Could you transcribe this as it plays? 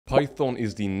Python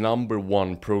is the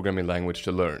 #1 programming language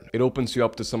to learn. It opens you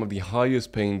up to some of the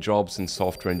highest paying jobs in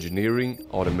software engineering,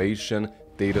 automation,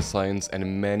 data science,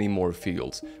 and many more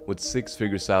fields, with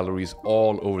six-figure salaries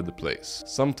all over the place,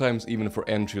 sometimes even for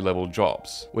entry-level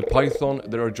jobs. With Python,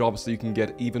 there are jobs that you can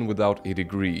get even without a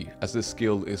degree, as this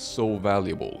skill is so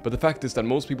valuable. But the fact is that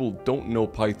most people don't know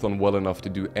Python well enough to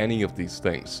do any of these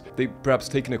things. They've perhaps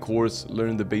taken a course,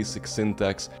 learned the basic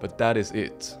syntax, but that is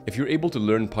it. If you're able to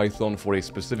learn Python for a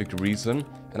specific reason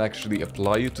and actually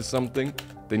apply it to something,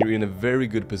 then you're in a very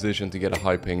good position to get a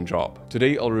high-paying job.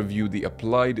 Today I'll review the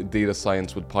Applied Data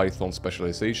Science with Python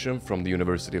Specialization from the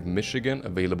University of Michigan,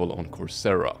 available on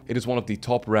Coursera. It is one of the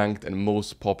top-ranked and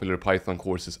most popular Python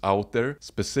courses out there,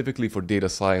 specifically for data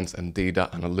science and data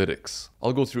analytics.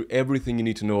 I'll go through everything you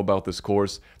need to know about this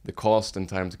course, the cost and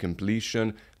time to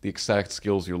completion, the exact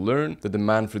skills you'll learn, the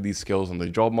demand for these skills on the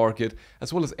job market,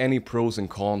 as well as any pros and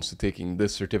cons to taking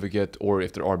this certificate, or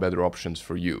if there are better options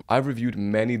for you. I've reviewed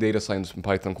many data science and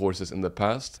Python courses in the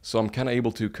past, so I'm kind of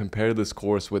able to compare this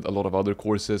course with a lot of other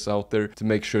courses out there to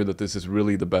make sure that this is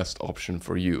really the best option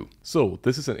for you. So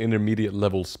this is an intermediate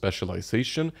level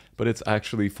specialization, but it's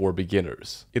actually for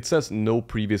beginners. It says no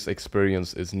previous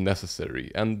experience is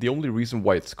necessary, and the only reason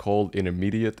why it's called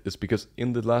intermediate is because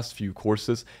in the last few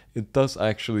courses it does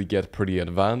actually get pretty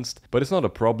advanced, but it's not a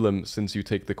problem since you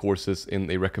take the courses in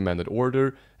a recommended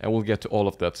order, and we'll get to all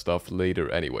of that stuff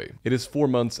later anyway. It is 4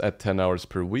 months at 10 hours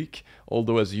per week,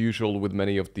 although as usual with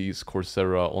many of these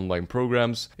Coursera online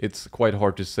programs, it's quite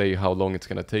hard to say how long it's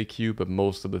gonna take you, but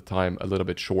most of the time a little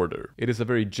bit shorter. It is a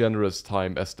very generous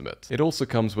time estimate. It also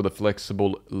comes with a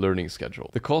flexible learning schedule.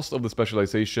 The cost of the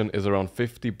specialization is around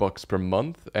 $50 per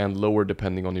month and lower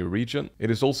depending on your region.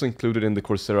 It is also included in the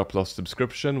Coursera Plus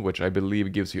subscription, which I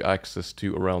believe gives you access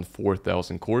to around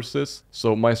 4,000 courses.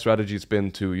 So my strategy has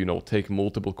been to, take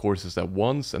multiple courses at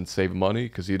once and save money,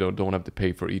 because you don't have to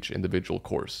pay for each individual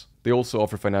course. They also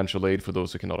offer financial aid for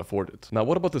those who cannot afford it. Now,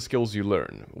 what about the skills you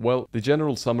learn? Well, the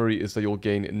general summary is that you'll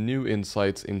gain new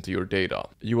insights into your data.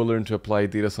 You will learn to apply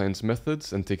data science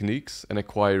methods and techniques and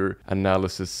acquire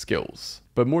analysis skills.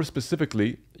 But more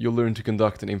specifically, you'll learn to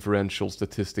conduct an inferential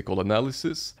statistical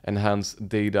analysis, enhance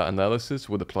data analysis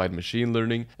with applied machine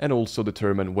learning, and also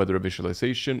determine whether a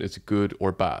visualization is good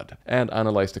or bad, and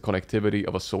analyze the connectivity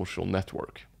of a social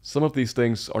network. Some of these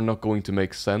things are not going to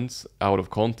make sense out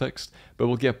of context, but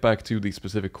we'll get back to the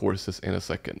specific courses in a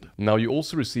second. Now, you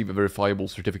also receive a verifiable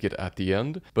certificate at the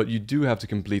end, but you do have to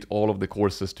complete all of the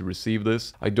courses to receive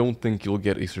this. I don't think you'll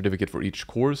get a certificate for each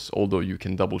course, although you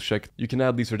can double check. You can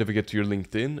add the certificate to your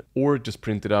LinkedIn or just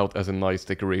print it out as a nice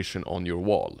decoration on your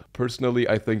wall. Personally,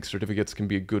 I think certificates can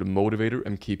be a good motivator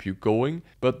and keep you going,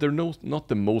 but they're not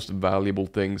the most valuable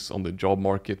things on the job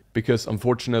market, because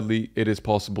unfortunately it is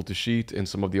possible to cheat in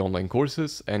some of the online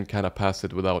courses and kind of pass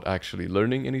it without actually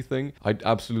learning anything. I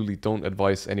absolutely don't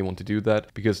advise anyone to do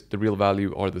that, because the real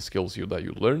value are the skills that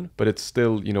you learn, but it's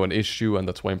still, an issue, and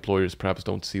that's why employers perhaps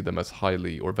don't see them as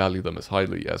highly or value them as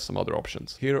highly as some other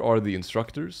options. Here are the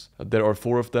instructors. There are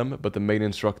 4 of them, but the main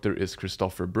instructor is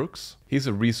Christopher Brooks. He's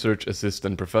a research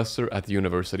assistant professor at the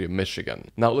University of Michigan.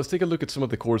 Now, let's take a look at some of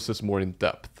the courses more in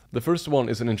depth. The first one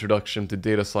is an introduction to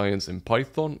data science in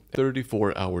Python,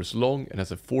 34 hours long, and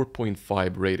has a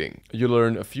 4.5 rating. You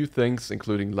learn a few things,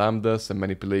 including lambdas and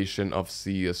manipulation of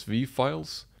CSV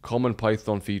files, common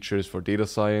Python features for data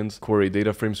science, query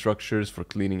data frame structures for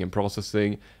cleaning and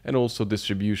processing, and also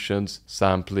distributions,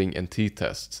 sampling, and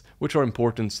t-tests, which are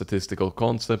important statistical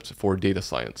concepts for data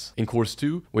science. In course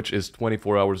 2, which is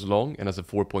 24 hours long and has a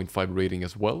 4.5 rating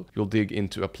as well, you'll dig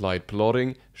into applied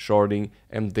plotting, sharding,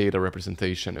 and data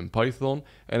representation in Python,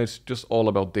 and it's just all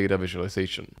about data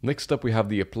visualization. Next up, we have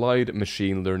the Applied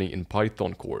Machine Learning in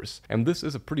Python course, and this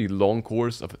is a pretty long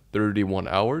course of 31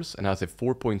 hours and has a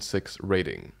 4.6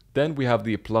 rating. Then we have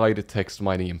the Applied Text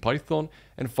Mining in Python,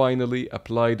 and finally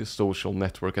Applied Social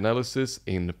Network Analysis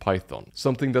in Python.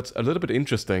 Something that's a little bit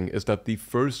interesting is that the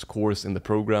first course in the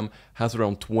program has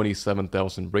around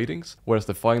 27,000 ratings, whereas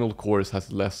the final course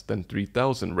has less than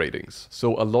 3,000 ratings.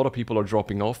 So a lot of people are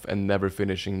dropping off and never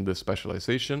finishing this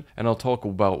specialization, and I'll talk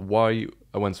about why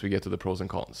once we get to the pros and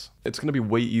cons. It's going to be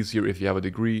way easier if you have a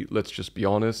degree, let's just be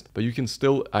honest, but you can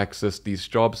still access these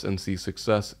jobs and see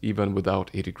success even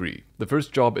without a degree. The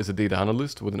first job is a data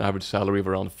analyst with an average salary of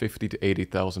around 50 to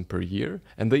 80,000 per year,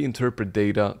 and they interpret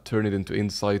data, turn it into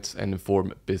insights, and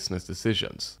inform business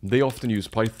decisions. They often use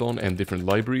Python and different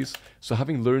libraries, so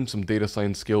having learned some data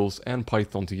science skills and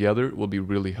Python together will be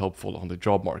really helpful on the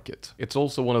job market. It's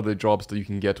also one of the jobs that you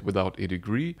can get without a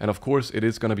degree, and of course it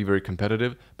is going to be very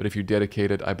competitive, but if you're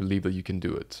dedicated, I believe that you can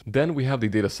do it. Then we have the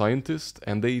data scientist,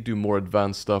 and they do more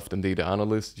advanced stuff than data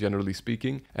analysts, generally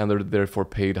speaking, and they're therefore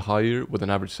paid higher with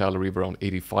an average salary of around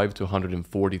 85 to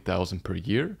 140,000 per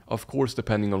year. Of course,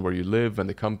 depending on where you live and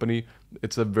the company,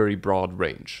 it's a very broad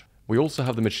range. We also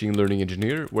have the machine learning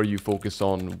engineer, where you focus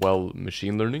on, well,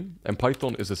 machine learning, and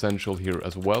Python is essential here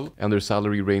as well, and their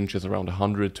salary range is around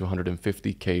 100 to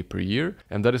 150k per year,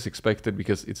 and that is expected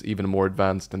because it's even more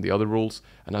advanced than the other roles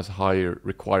and has higher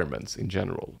requirements in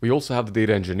general. We also have the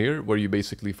data engineer, where you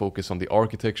basically focus on the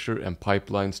architecture and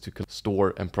pipelines to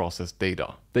store and process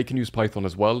data. They can use Python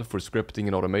as well for scripting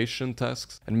and automation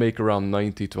tasks and make around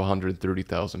 90 to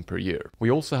 130,000 per year.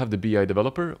 We also have the BI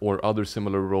developer or other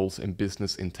similar roles in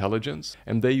business intelligence,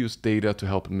 and they use data to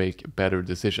help make better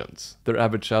decisions. Their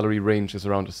average salary range is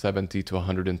around 70 to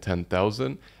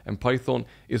 110,000, and Python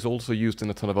is also used in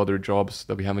a ton of other jobs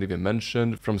that we haven't even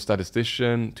mentioned, from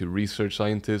statistician to research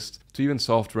scientist to even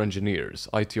software engineers,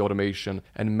 IT automation,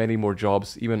 and many more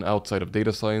jobs even outside of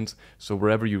data science. So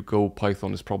wherever you go,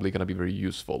 Python is probably going to be very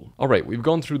useful. All right, we've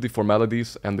gone through the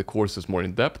formalities and the courses more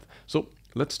in depth. So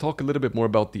let's talk a little bit more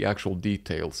about the actual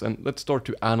details, and let's start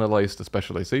to analyze the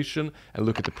specialization and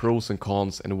look at the pros and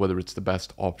cons and whether it's the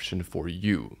best option for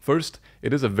you. First,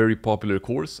 it is a very popular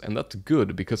course, and that's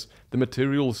good because the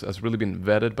materials has really been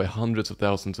vetted by hundreds of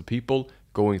thousands of people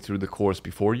going through the course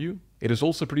before you. It is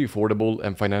also pretty affordable,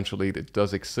 and financial aid it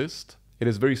does exist. It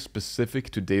is very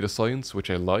specific to data science, which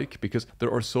I like because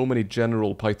there are so many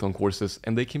general Python courses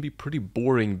and they can be pretty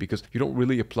boring because you don't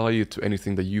really apply it to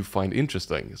anything that you find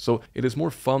interesting. So it is more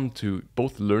fun to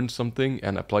both learn something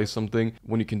and apply something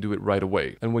when you can do it right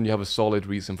away and when you have a solid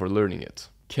reason for learning it.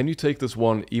 Can you take this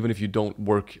one even if you don't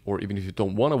work or even if you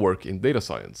don't want to work in data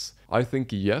science? I think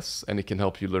yes, and it can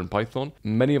help you learn Python.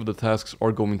 Many of the tasks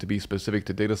are going to be specific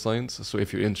to data science, so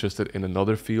if you're interested in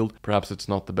another field, perhaps it's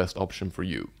not the best option for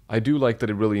you. I do like that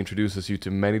it really introduces you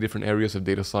to many different areas of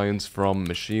data science, from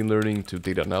machine learning to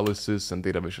data analysis and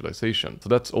data visualization, so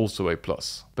that's also a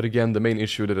plus. But again, the main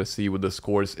issue that I see with this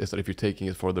course is that if you're taking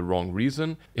it for the wrong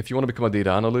reason, if you want to become a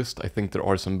data analyst, I think there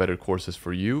are some better courses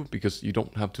for you because you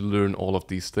don't have to learn all of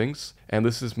these things. And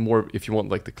this is more if you want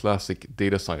like the classic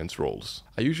data science roles.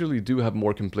 I usually do have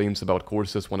more complaints about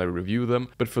courses when I review them,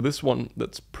 but for this one,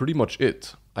 that's pretty much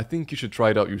it. I think you should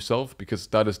try it out yourself because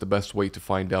that is the best way to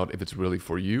find out if it's really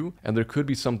for you, and there could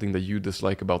be something that you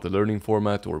dislike about the learning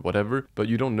format or whatever, but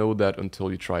you don't know that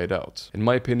until you try it out. In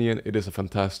my opinion, it is a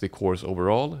fantastic course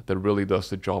overall that really does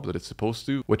the job that it's supposed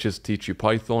to, which is teach you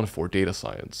Python for data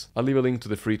science. I'll leave a link to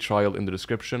the free trial in the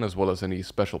description as well as any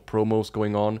special promos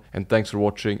going on, and thanks for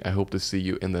watching. I hope to see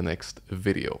you in the next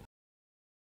video.